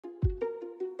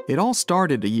It all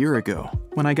started a year ago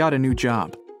when I got a new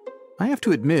job. I have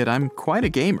to admit I'm quite a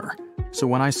gamer, so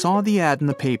when I saw the ad in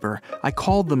the paper, I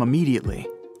called them immediately.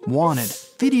 Wanted,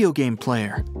 video game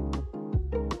player.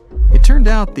 It turned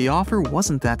out the offer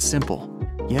wasn't that simple.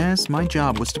 Yes, my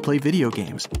job was to play video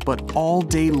games, but all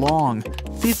day long,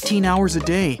 15 hours a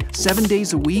day, 7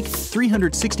 days a week,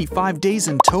 365 days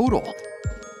in total.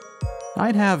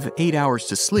 I'd have 8 hours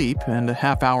to sleep and a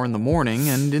half hour in the morning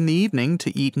and in the evening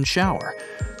to eat and shower.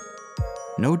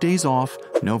 No days off,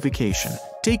 no vacation.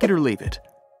 Take it or leave it.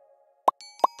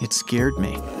 It scared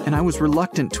me, and I was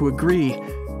reluctant to agree.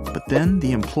 But then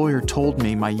the employer told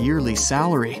me my yearly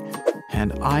salary,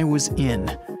 and I was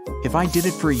in. If I did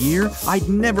it for a year, I'd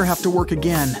never have to work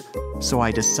again. So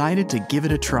I decided to give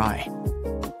it a try.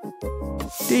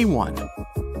 Day 1.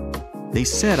 They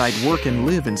said I'd work and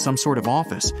live in some sort of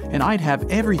office, and I'd have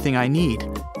everything I need.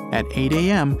 At 8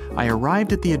 a.m., I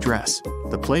arrived at the address.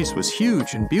 The place was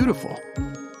huge and beautiful.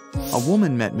 A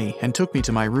woman met me and took me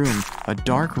to my room, a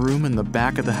dark room in the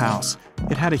back of the house.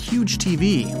 It had a huge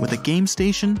TV with a game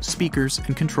station, speakers,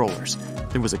 and controllers.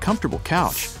 There was a comfortable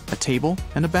couch, a table,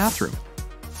 and a bathroom.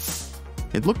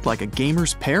 It looked like a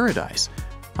gamer's paradise.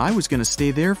 I was going to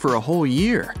stay there for a whole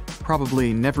year,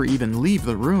 probably never even leave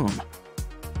the room.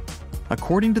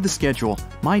 According to the schedule,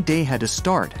 my day had to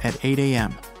start at 8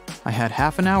 a.m. I had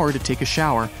half an hour to take a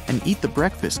shower and eat the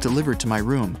breakfast delivered to my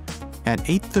room. At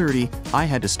 8:30, I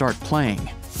had to start playing.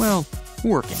 Well,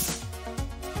 working.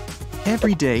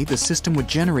 Every day, the system would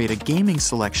generate a gaming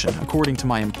selection according to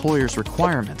my employer's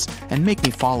requirements and make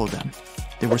me follow them.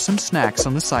 There were some snacks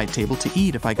on the side table to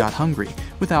eat if I got hungry,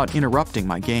 without interrupting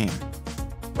my game.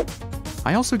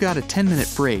 I also got a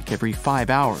 10-minute break every 5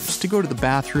 hours to go to the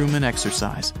bathroom and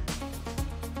exercise.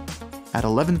 At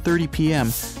 11:30 p.m.,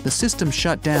 the system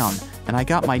shut down, and I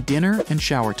got my dinner and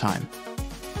shower time.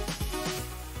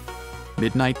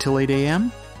 Midnight till 8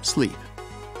 a.m., sleep.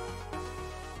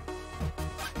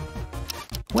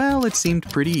 Well, it seemed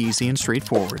pretty easy and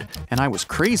straightforward, and I was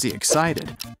crazy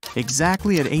excited.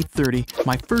 Exactly at 8:30,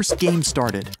 my first game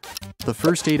started. The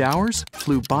first 8 hours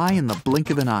flew by in the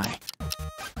blink of an eye.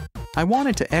 I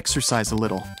wanted to exercise a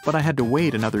little, but I had to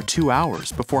wait another 2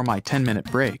 hours before my 10-minute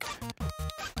break.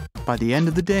 By the end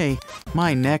of the day,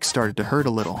 my neck started to hurt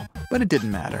a little, but it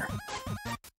didn't matter.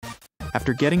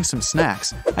 After getting some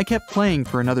snacks, I kept playing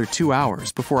for another 2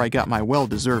 hours before I got my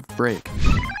well-deserved break.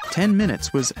 10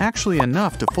 minutes was actually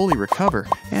enough to fully recover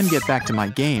and get back to my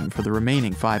game for the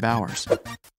remaining 5 hours.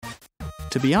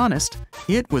 To be honest,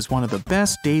 it was one of the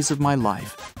best days of my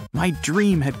life. My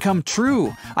dream had come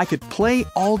true. I could play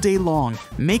all day long,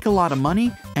 make a lot of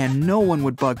money, and no one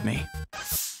would bug me.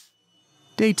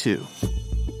 Day 2.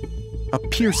 A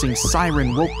piercing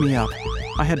siren woke me up.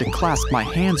 I had to clasp my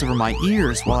hands over my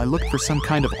ears while I looked for some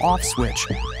kind of off switch.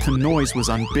 The noise was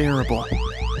unbearable.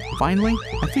 Finally,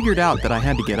 I figured out that I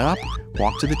had to get up,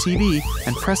 walk to the TV,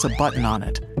 and press a button on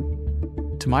it.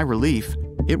 To my relief,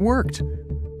 it worked.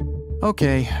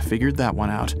 Okay, figured that one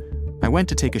out. I went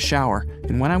to take a shower,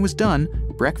 and when I was done,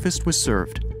 breakfast was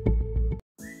served.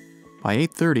 By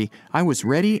 8:30, I was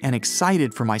ready and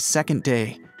excited for my second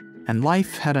day, and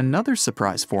life had another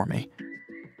surprise for me.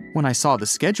 When I saw the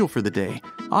schedule for the day,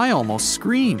 I almost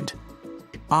screamed.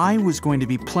 I was going to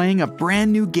be playing a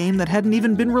brand new game that hadn't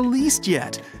even been released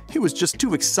yet. It was just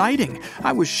too exciting.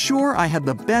 I was sure I had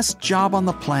the best job on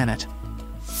the planet.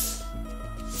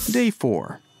 Day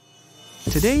 4.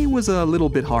 Today was a little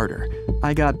bit harder.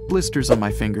 I got blisters on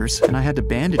my fingers and I had to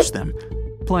bandage them.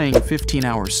 Playing 15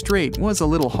 hours straight was a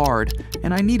little hard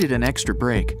and I needed an extra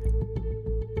break.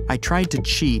 I tried to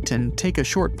cheat and take a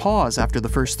short pause after the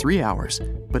first 3 hours,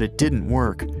 but it didn't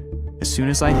work. As soon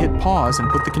as I hit pause and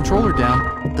put the controller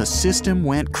down, the system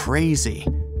went crazy.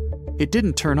 It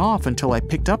didn't turn off until I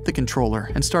picked up the controller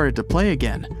and started to play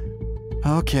again.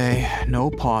 Okay, no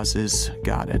pauses,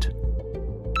 got it.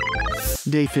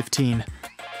 Day 15.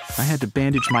 I had to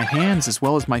bandage my hands as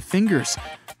well as my fingers.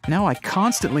 Now I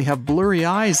constantly have blurry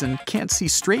eyes and can't see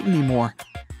straight anymore.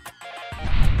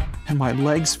 And my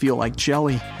legs feel like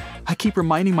jelly. I keep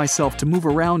reminding myself to move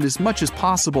around as much as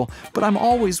possible, but I'm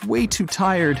always way too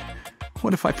tired.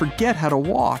 What if I forget how to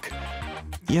walk?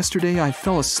 Yesterday I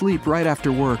fell asleep right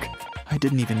after work. I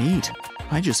didn't even eat.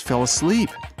 I just fell asleep.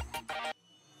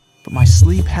 But my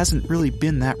sleep hasn't really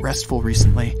been that restful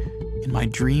recently. In my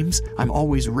dreams, I'm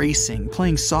always racing,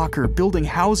 playing soccer, building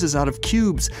houses out of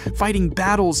cubes, fighting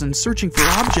battles, and searching for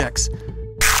objects.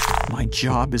 My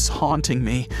job is haunting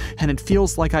me, and it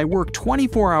feels like I work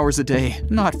 24 hours a day,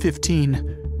 not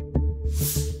 15.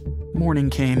 Morning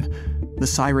came. The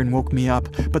siren woke me up,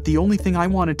 but the only thing I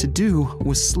wanted to do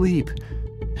was sleep.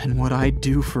 And what I'd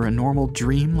do for a normal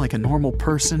dream like a normal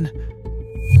person.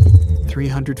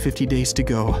 350 days to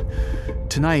go.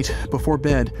 Tonight, before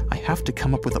bed, I have to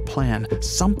come up with a plan,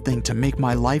 something to make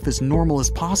my life as normal as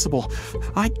possible.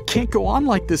 I can't go on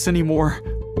like this anymore.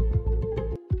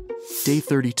 Day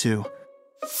 32.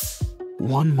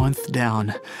 1 month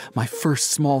down, my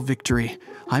first small victory.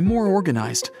 I'm more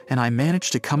organized, and I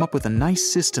managed to come up with a nice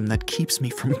system that keeps me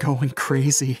from going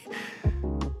crazy.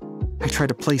 I try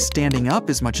to play standing up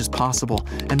as much as possible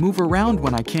and move around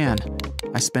when I can.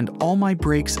 I spend all my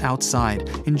breaks outside,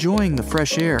 enjoying the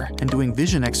fresh air and doing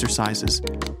vision exercises.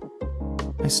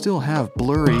 I still have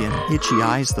blurry and itchy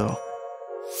eyes though.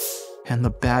 And the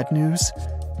bad news?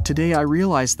 Today I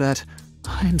realized that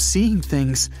I'm seeing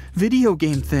things, video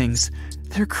game things.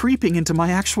 They're creeping into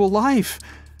my actual life.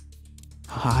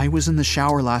 I was in the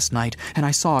shower last night and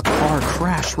I saw a car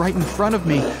crash right in front of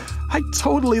me. I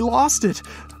totally lost it,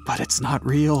 but it's not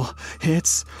real.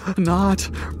 It's not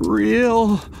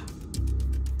real.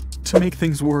 To make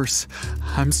things worse,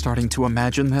 I'm starting to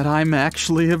imagine that I'm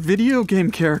actually a video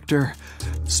game character.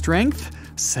 Strength,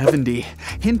 70.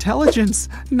 Intelligence,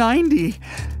 90.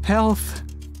 Health,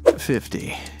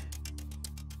 50.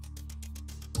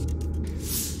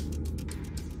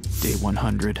 Day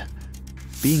 100.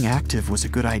 Being active was a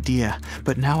good idea,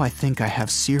 but now I think I have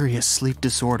serious sleep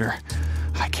disorder.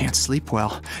 I can't sleep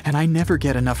well, and I never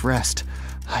get enough rest.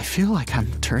 I feel like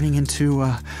I'm turning into,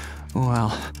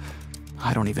 well,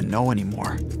 I don't even know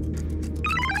anymore.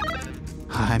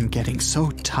 I'm getting so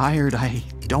tired, I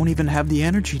don't even have the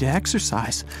energy to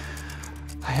exercise.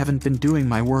 I haven't been doing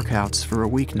my workouts for a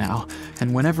week now,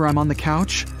 and whenever I'm on the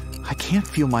couch, I can't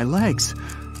feel my legs.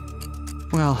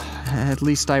 Well, at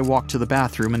least I walk to the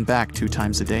bathroom and back 2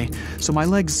 times a day, so my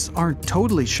legs aren't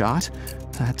totally shot.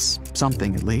 That's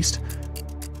something, at least.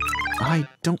 I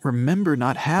don't remember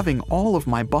not having all of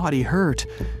my body hurt.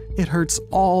 It hurts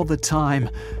all the time,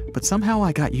 but somehow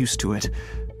I got used to it.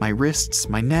 My wrists,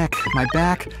 my neck, my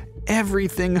back,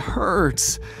 everything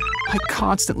hurts. I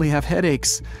constantly have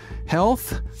headaches.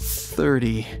 Health,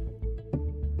 30.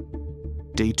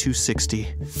 Day 260.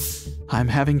 I'm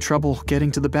having trouble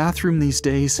getting to the bathroom these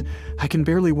days. I can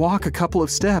barely walk a couple of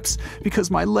steps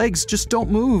because my legs just don't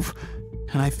move.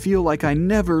 And I feel like I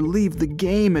never leave the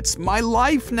game. It's my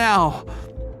life now.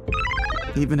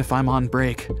 Even if I'm on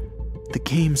break, the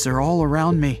games are all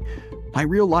around me. My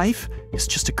real life is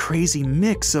just a crazy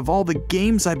mix of all the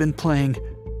games I've been playing.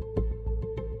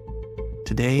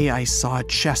 Today I saw a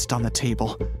chest on the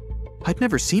table. I'd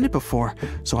never seen it before,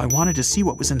 so I wanted to see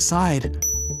what was inside.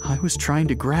 I was trying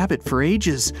to grab it for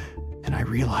ages, and I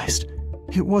realized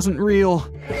it wasn't real.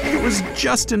 It was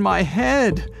just in my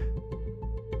head.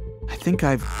 I think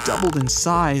I've doubled in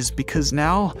size because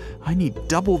now I need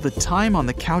double the time on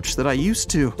the couch that I used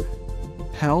to.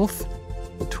 Health,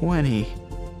 20.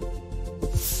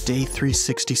 Day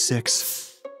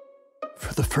 366.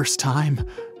 For the first time,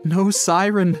 no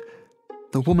siren.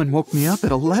 The woman woke me up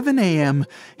at 11 a.m.,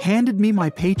 handed me my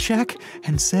paycheck,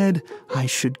 and said I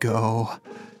should go.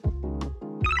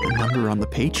 The number on the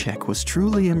paycheck was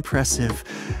truly impressive,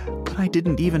 but I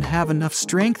didn't even have enough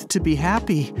strength to be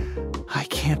happy. I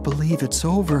can't believe it's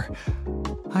over.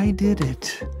 I did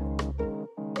it.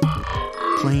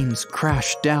 Planes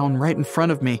crashed down right in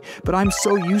front of me, but I'm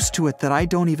so used to it that I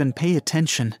don't even pay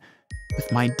attention.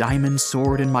 With my diamond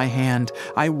sword in my hand,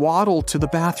 I waddle to the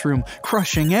bathroom,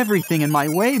 crushing everything in my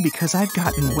way because I've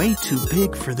gotten way too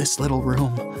big for this little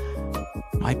room.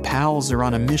 My pals are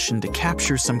on a mission to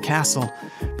capture some castle,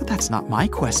 but that's not my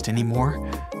quest anymore.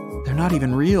 They're not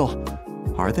even real,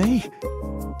 are they?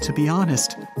 To be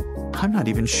honest, I'm not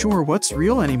even sure what's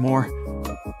real anymore.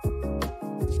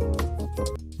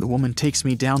 The woman takes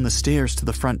me down the stairs to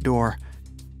the front door.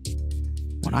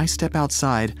 When I step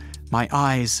outside, my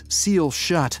eyes seal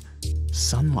shut.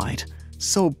 Sunlight,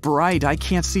 so bright I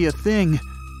can't see a thing.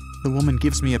 The woman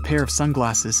gives me a pair of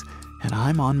sunglasses, and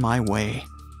I'm on my way.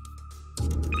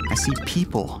 I see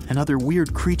people and other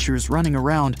weird creatures running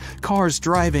around, cars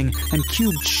driving, and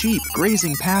cubed sheep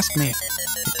grazing past me.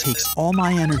 It takes all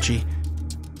my energy.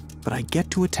 But I get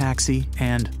to a taxi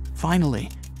and, finally,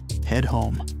 head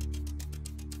home.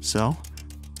 So,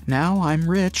 now I'm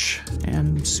rich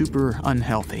and super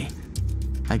unhealthy.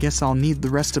 I guess I'll need the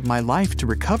rest of my life to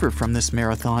recover from this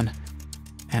marathon.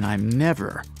 And I'm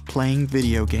never playing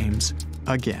video games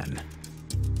again.